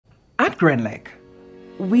Grenlec,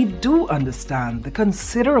 we do understand the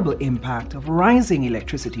considerable impact of rising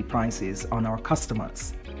electricity prices on our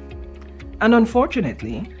customers. And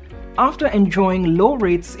unfortunately, after enjoying low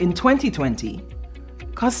rates in 2020,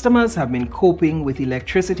 customers have been coping with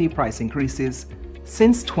electricity price increases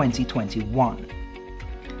since 2021.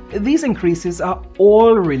 These increases are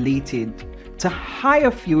all related to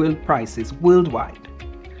higher fuel prices worldwide.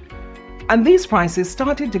 And these prices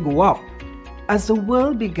started to go up as the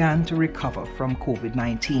world began to recover from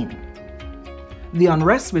COVID-19. The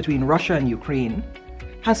unrest between Russia and Ukraine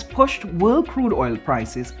has pushed world crude oil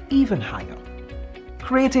prices even higher,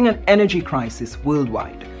 creating an energy crisis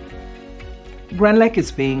worldwide. Grenlec is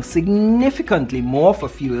paying significantly more for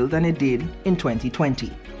fuel than it did in 2020.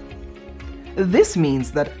 This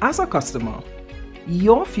means that as a customer,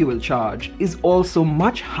 your fuel charge is also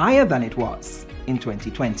much higher than it was in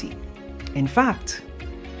 2020. In fact,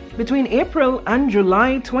 between April and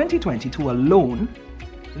July 2022 alone,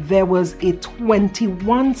 there was a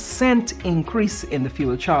 21-cent increase in the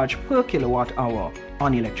fuel charge per kilowatt hour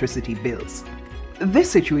on electricity bills.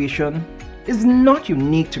 This situation is not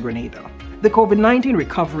unique to Grenada. The COVID-19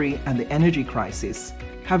 recovery and the energy crisis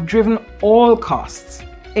have driven all costs,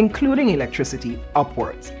 including electricity,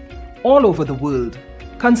 upwards. All over the world,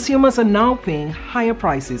 consumers are now paying higher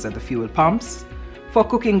prices at the fuel pumps, for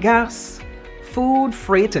cooking gas, food,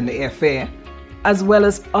 freight and airfare, as well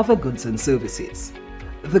as other goods and services.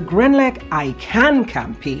 The Grenlec I Can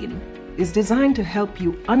campaign is designed to help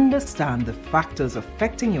you understand the factors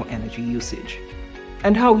affecting your energy usage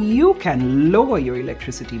and how you can lower your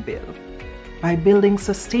electricity bill by building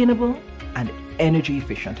sustainable and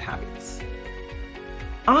energy-efficient habits.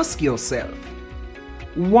 Ask yourself,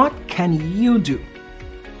 what can you do